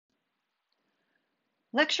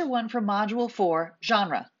Lecture 1 from Module 4,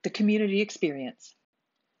 Genre, the Community Experience.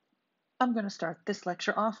 I'm going to start this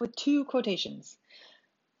lecture off with two quotations.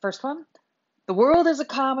 First one, "The world is a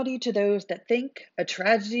comedy to those that think, a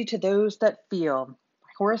tragedy to those that feel." By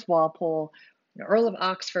Horace Walpole, an Earl of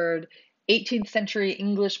Oxford, 18th century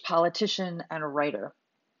English politician and writer.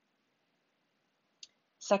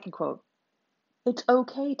 Second quote, "It's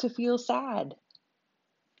okay to feel sad."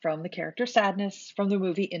 From the character Sadness from the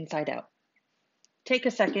movie Inside Out. Take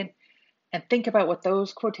a second and think about what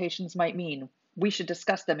those quotations might mean. We should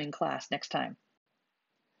discuss them in class next time.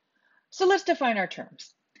 So let's define our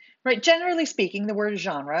terms, right? Generally speaking, the word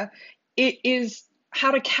genre, it is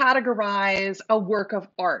how to categorize a work of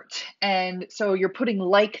art. And so you're putting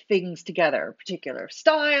like things together, particular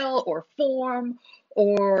style or form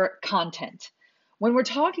or content. When we're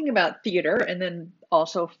talking about theater and then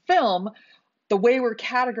also film, the way we're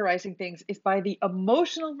categorizing things is by the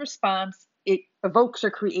emotional response it evokes or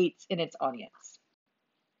creates in its audience.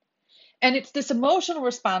 And it's this emotional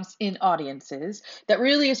response in audiences that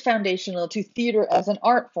really is foundational to theater as an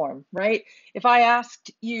art form, right? If I asked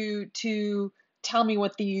you to tell me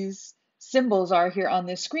what these symbols are here on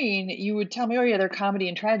this screen, you would tell me, oh yeah, they're comedy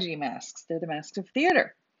and tragedy masks. They're the masks of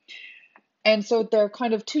theater. And so they're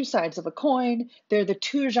kind of two sides of a coin. They're the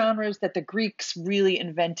two genres that the Greeks really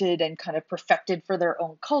invented and kind of perfected for their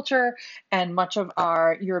own culture. And much of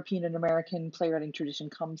our European and American playwriting tradition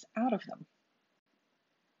comes out of them.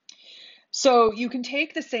 So you can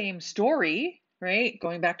take the same story, right?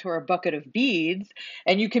 Going back to our bucket of beads,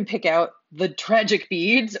 and you can pick out the tragic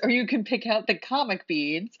beads or you can pick out the comic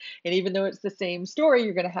beads. And even though it's the same story,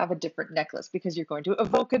 you're going to have a different necklace because you're going to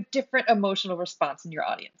evoke a different emotional response in your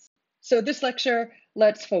audience. So this lecture,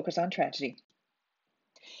 let's focus on tragedy.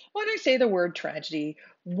 When I say the word tragedy,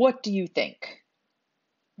 what do you think?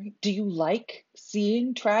 Right? Do you like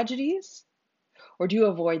seeing tragedies or do you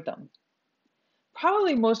avoid them?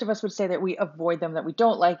 Probably most of us would say that we avoid them, that we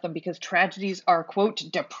don't like them because tragedies are, quote,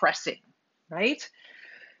 depressing, right?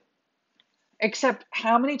 Except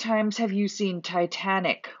how many times have you seen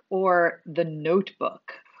Titanic or The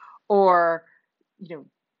Notebook or, you know,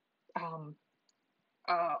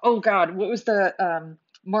 oh God, what was the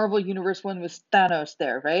Marvel Universe one with Thanos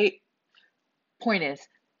there, right? Point is,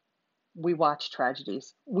 we watch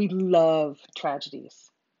tragedies. We love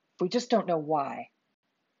tragedies. We just don't know why.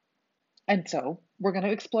 And so we're going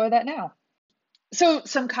to explore that now. So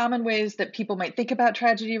some common ways that people might think about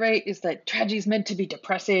tragedy, right, is that tragedy is meant to be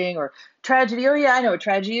depressing, or tragedy, oh yeah, I know what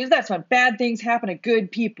tragedy is. That's when bad things happen to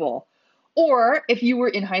good people. Or if you were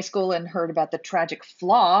in high school and heard about the tragic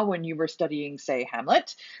flaw when you were studying, say,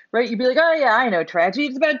 Hamlet, right, you'd be like, oh yeah, I know tragedy.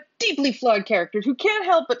 It's about deeply flawed characters who can't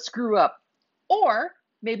help but screw up. Or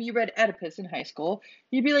maybe you read Oedipus in high school.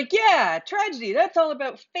 You'd be like, yeah, tragedy, that's all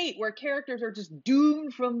about fate where characters are just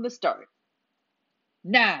doomed from the start.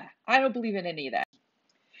 Nah, I don't believe in any of that.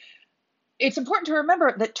 It's important to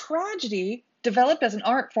remember that tragedy developed as an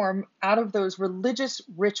art form out of those religious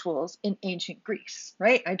rituals in ancient Greece,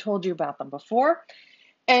 right? I told you about them before.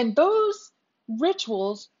 And those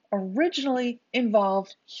rituals originally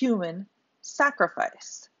involved human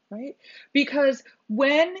sacrifice, right? Because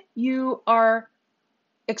when you are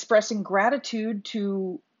expressing gratitude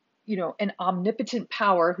to, an omnipotent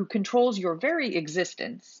power who controls your very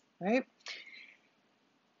existence, right?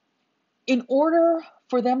 In order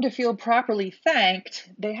for them to feel properly thanked,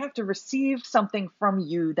 they have to receive something from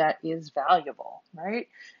you that is valuable, right?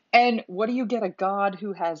 And what do you get a God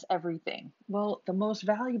who has everything? Well, the most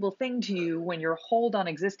valuable thing to you when your hold on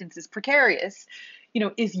existence is precarious,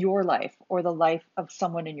 is your life or the life of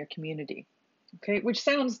someone in your community. Okay, which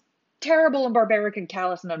sounds terrible and barbaric and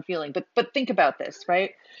callous and unfeeling, but think about this,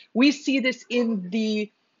 right? We see this in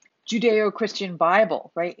the Judeo-Christian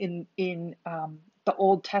Bible, right? In the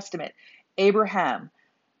Old Testament, Abraham,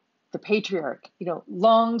 the patriarch,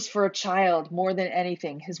 longs for a child more than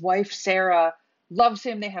anything. His wife Sarah loves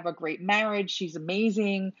him. They have a great marriage. She's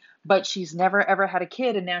amazing, but she's never ever had a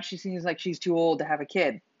kid, and now she seems like she's too old to have a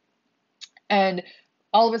kid. And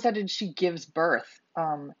all of a sudden, she gives birth,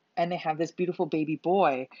 and they have this beautiful baby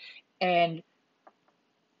boy. And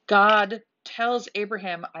God tells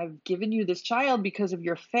Abraham, "I've given you this child because of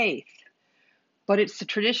your faith." But it's the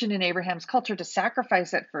tradition in Abraham's culture to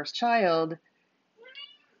sacrifice that first child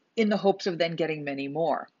in the hopes of then getting many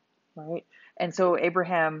more, right? And so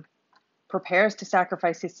Abraham prepares to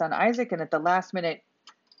sacrifice his son Isaac, and at the last minute,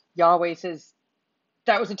 Yahweh says,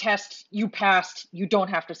 that was a test, you passed, you don't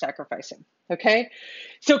have to sacrifice him, okay?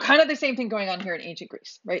 So kind of the same thing going on here in ancient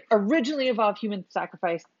Greece, right? Originally involved human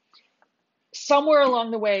sacrifice. Somewhere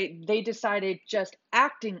along the way, they decided just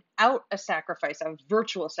acting out a sacrifice, a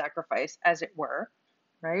virtual sacrifice, as it were,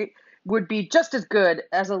 right, would be just as good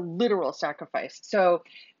as a literal sacrifice. So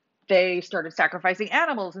they started sacrificing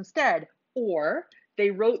animals instead, or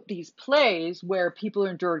they wrote these plays where people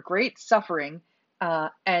endured great suffering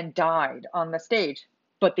and died on the stage,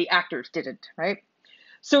 but the actors didn't, right?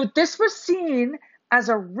 So this was seen as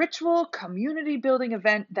a ritual community building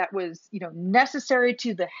event that was, necessary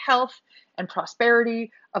to the health and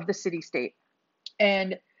prosperity of the city state.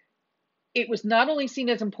 And it was not only seen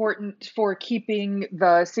as important for keeping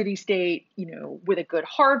the city state, with a good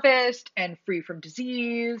harvest and free from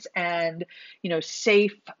disease and,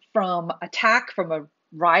 safe from attack from a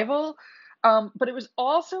rival, but it was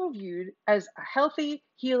also viewed as a healthy,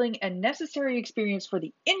 healing, and necessary experience for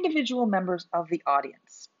the individual members of the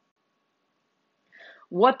audience.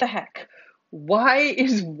 What the heck? Why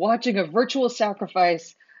is watching a virtual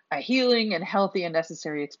sacrifice a healing and healthy and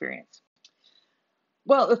necessary experience?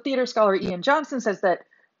 Well, the theater scholar Ian Johnson says that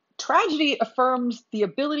tragedy affirms the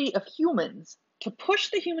ability of humans to push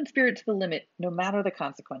the human spirit to the limit, no matter the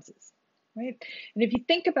consequences, right? And if you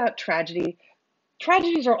think about tragedies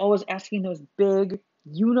are always asking those big,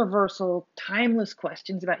 universal, timeless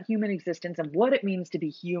questions about human existence and what it means to be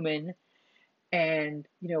human and,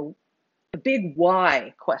 the big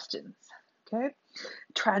why questions, okay?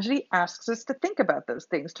 Tragedy asks us to think about those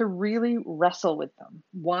things, to really wrestle with them.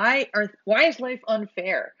 Why is life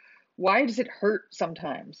unfair? Why does it hurt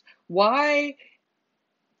sometimes? Why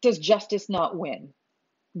does justice not win?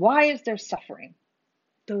 Why is there suffering?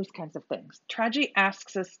 Those kinds of things. Tragedy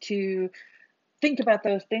asks us to think about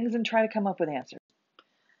those things and try to come up with answers.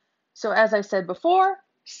 So as I said before,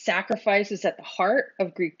 sacrifice is at the heart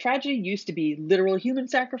of Greek tragedy. Used to be literal human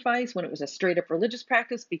sacrifice. When it was a straight up religious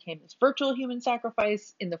practice, became this virtual human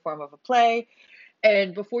sacrifice in the form of a play.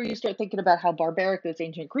 And before you start thinking about how barbaric those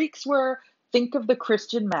ancient Greeks were, think of the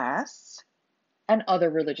Christian Mass and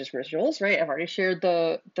other religious rituals, right? I've already shared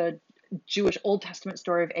the Jewish Old Testament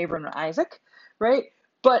story of Abraham and Isaac, right?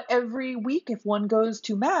 But every week, if one goes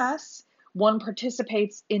to Mass, one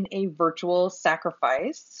participates in a virtual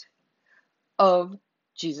sacrifice of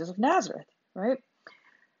Jesus of Nazareth, right?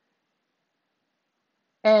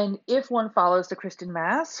 And if one follows the Christian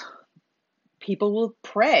Mass, people will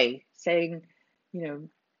pray saying,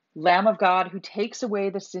 Lamb of God who takes away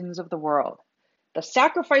the sins of the world. The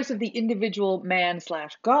sacrifice of the individual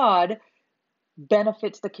man/God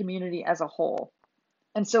benefits the community as a whole.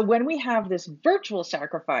 And so when we have this virtual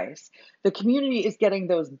sacrifice, the community is getting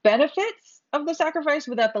those benefits of the sacrifice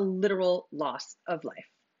without the literal loss of life,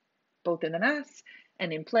 both in the Mass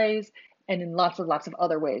and in plays and in lots of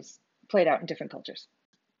other ways played out in different cultures.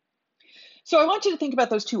 So I want you to think about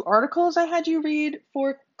those two articles I had you read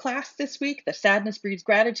for class this week, the Sadness Breeds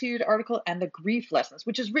Gratitude article and the Grief Lessons,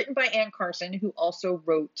 which is written by Anne Carson, who also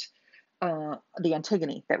wrote the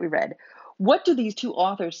Antigone that we read. What do these two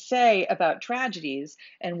authors say about tragedies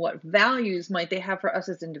and what values might they have for us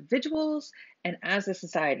as individuals and as a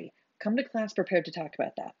society? Come to class prepared to talk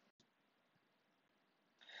about that.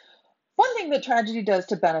 One thing that tragedy does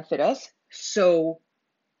to benefit us, so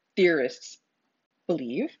theorists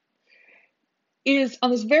believe, is on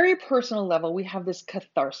this very personal level, we have this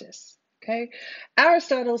catharsis, okay?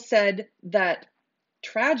 Aristotle said that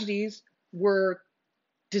tragedies were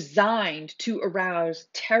designed to arouse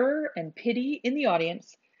terror and pity in the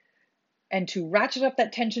audience and to ratchet up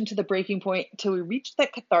that tension to the breaking point until we reach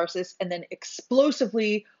that catharsis, and then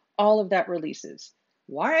explosively all of that releases.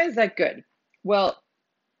 Why is that good? Well,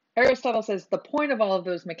 Aristotle says the point of all of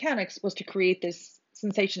those mechanics was to create this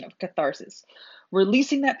sensation of catharsis,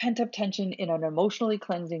 releasing that pent-up tension in an emotionally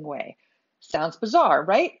cleansing way. Sounds bizarre,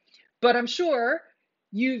 right? But I'm sure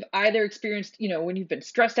you've either experienced, when you've been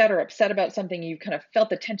stressed out or upset about something, you've kind of felt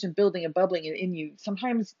the tension building and bubbling in you.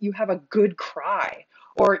 Sometimes you have a good cry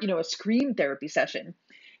or, a scream therapy session.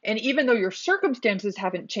 And even though your circumstances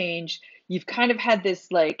haven't changed, you've kind of had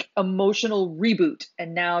this like emotional reboot,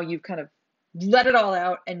 and now you've kind of let it all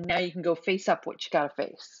out, and now you can go face up what you gotta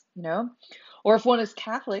face, Or if one is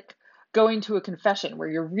Catholic, going to a confession where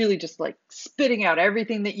you're really just like spitting out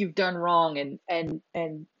everything that you've done wrong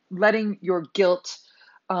and letting your guilt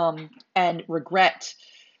and regret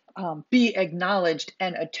be acknowledged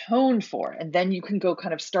and atoned for, and then you can go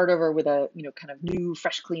kind of start over with a kind of new,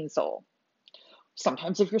 fresh, clean soul.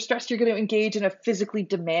 Sometimes if you're stressed, you're going to engage in a physically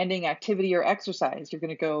demanding activity or exercise. You're going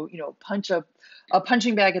to go, punch a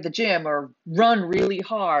punching bag at the gym, or run really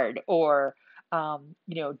hard, or,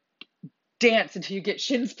 dance until you get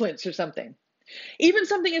shin splints or something. Even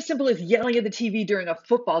something as simple as yelling at the TV during a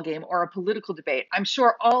football game or a political debate. I'm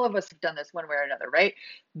sure all of us have done this one way or another, right?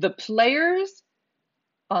 The players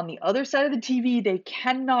on the other side of the TV, they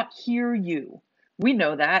cannot hear you We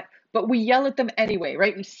know that, but we yell at them anyway,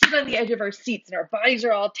 right? We sit on the edge of our seats and our bodies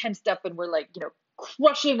are all tensed up and we're like,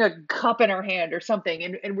 crushing a cup in our hand or something.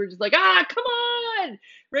 And we're just like, come on,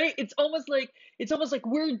 right? It's almost like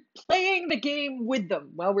we're playing the game with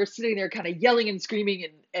them while we're sitting there kind of yelling and screaming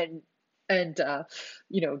and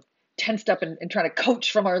you know, tensed up and trying to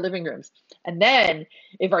coach from our living rooms. And then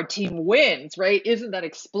if our team wins, right, isn't that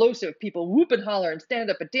explosive? People whoop and holler and stand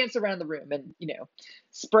up and dance around the room and,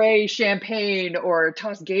 spray champagne or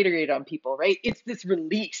toss Gatorade on people, right? It's this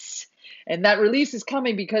release. And that release is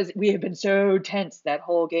coming because we have been so tense that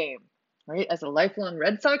whole game, right? As a lifelong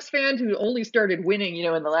Red Sox fan who only started winning,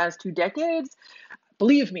 in the last 2 decades,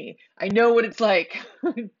 believe me, I know what it's like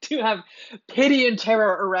to have pity and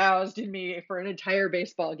terror aroused in me for an entire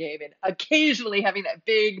baseball game and occasionally having that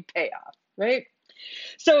big payoff, right?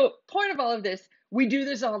 So, point of all of this, we do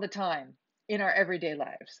this all the time in our everyday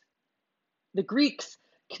lives. The Greeks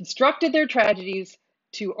constructed their tragedies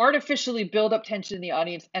to artificially build up tension in the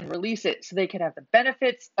audience and release it so they could have the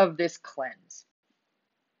benefits of this cleanse.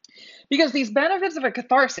 Because these benefits of a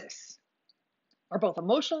catharsis are both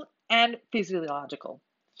emotional and physiological,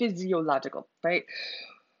 right?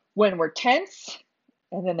 When we're tense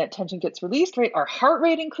and then that tension gets released, right? Our heart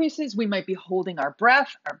rate increases. We might be holding our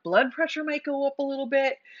breath. Our blood pressure might go up a little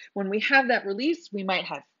bit. When we have that release, we might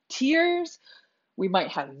have tears. We might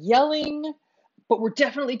have yelling, but we're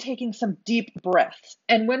definitely taking some deep breaths.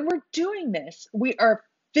 And when we're doing this, we are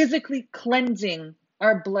physically cleansing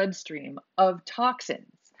our bloodstream of toxins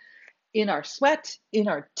in our sweat, in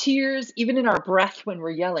our tears, even in our breath when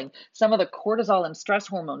we're yelling. Some of the cortisol and stress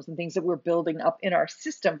hormones and things that we're building up in our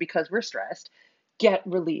system because we're stressed get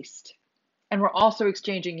released. And we're also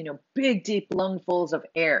exchanging, big, deep lungfuls of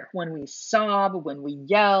air when we sob, when we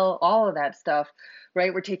yell, all of that stuff,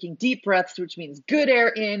 right? We're taking deep breaths, which means good air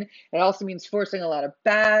in. It also means forcing a lot of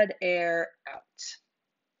bad air out.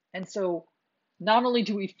 And so not only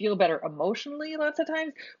do we feel better emotionally lots of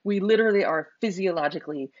times, we literally are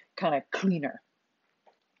physiologically kind of cleaner.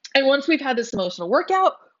 And once we've had this emotional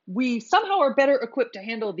workout, we somehow are better equipped to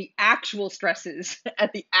handle the actual stresses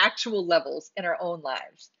at the actual levels in our own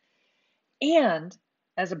lives. And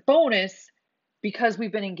as a bonus, because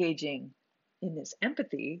we've been engaging in this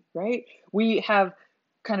empathy, right? We have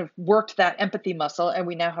kind of worked that empathy muscle and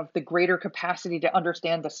we now have the greater capacity to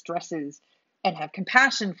understand the stresses and have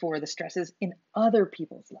compassion for the stresses in other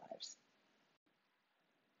people's lives.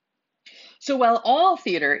 So while all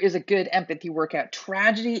theater is a good empathy workout,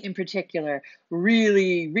 tragedy in particular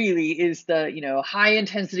really, really is the, high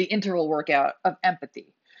intensity interval workout of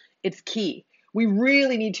empathy. It's key. We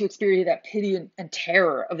really need to experience that pity and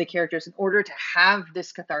terror of the characters in order to have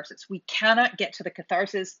this catharsis. We cannot get to the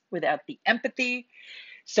catharsis without the empathy.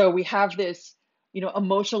 So we have this,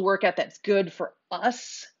 emotional workout that's good for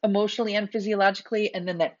us emotionally and physiologically. And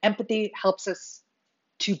then that empathy helps us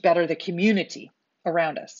to better the community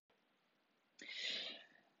around us.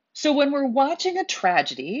 So when we're watching a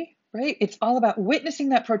tragedy, right, it's all about witnessing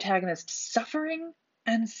that protagonist's suffering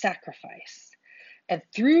and sacrifice. And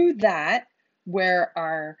through that, where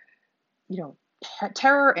our,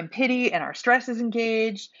 terror and pity and our stress is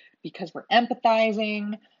engaged, because we're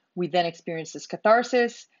empathizing, we then experience this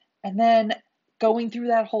catharsis. And then going through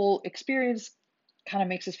that whole experience kind of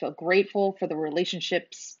makes us feel grateful for the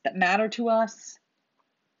relationships that matter to us.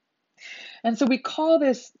 And so we call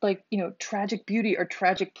this tragic beauty or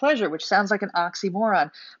tragic pleasure, which sounds like an oxymoron,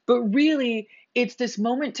 but really it's this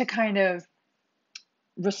moment to kind of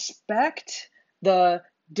respect the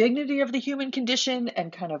dignity of the human condition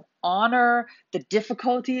and kind of honor the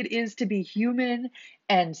difficulty it is to be human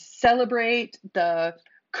and celebrate the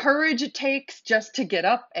courage it takes just to get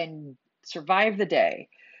up and survive the day.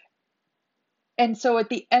 And so at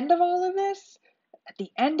the end of all of this, at the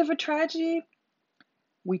end of a tragedy,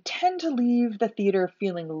 we tend to leave the theater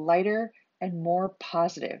feeling lighter and more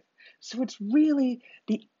positive. So it's really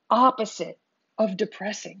the opposite of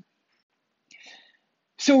depressing.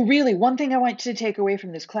 So really, one thing I want you to take away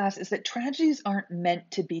from this class is that tragedies aren't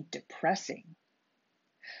meant to be depressing.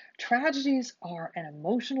 Tragedies are an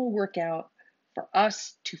emotional workout for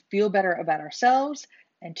us to feel better about ourselves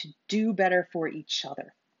and to do better for each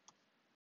other.